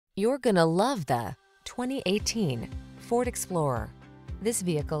You're gonna love the 2018 Ford Explorer. This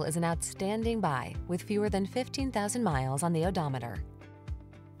vehicle is an outstanding buy with fewer than 15,000 miles on the odometer.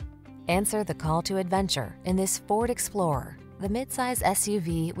 Answer the call to adventure in this Ford Explorer, the midsize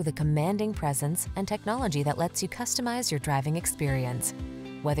SUV with a commanding presence and technology that lets you customize your driving experience.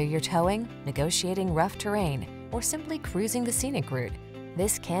 Whether you're towing, negotiating rough terrain, or simply cruising the scenic route,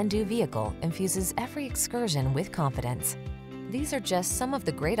 this can-do vehicle infuses every excursion with confidence. These are just some of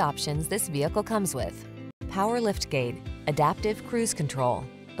the great options this vehicle comes with: power liftgate, adaptive cruise control,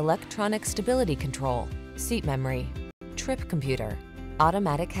 electronic stability control, seat memory, trip computer,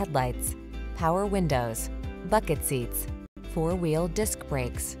 automatic headlights, power windows, bucket seats, four-wheel disc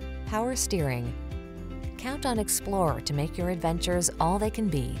brakes, power steering. Count on Explorer to make your adventures all they can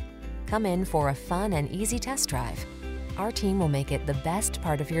be. Come in for a fun and easy test drive. Our team will make it the best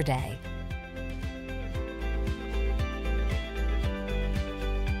part of your day.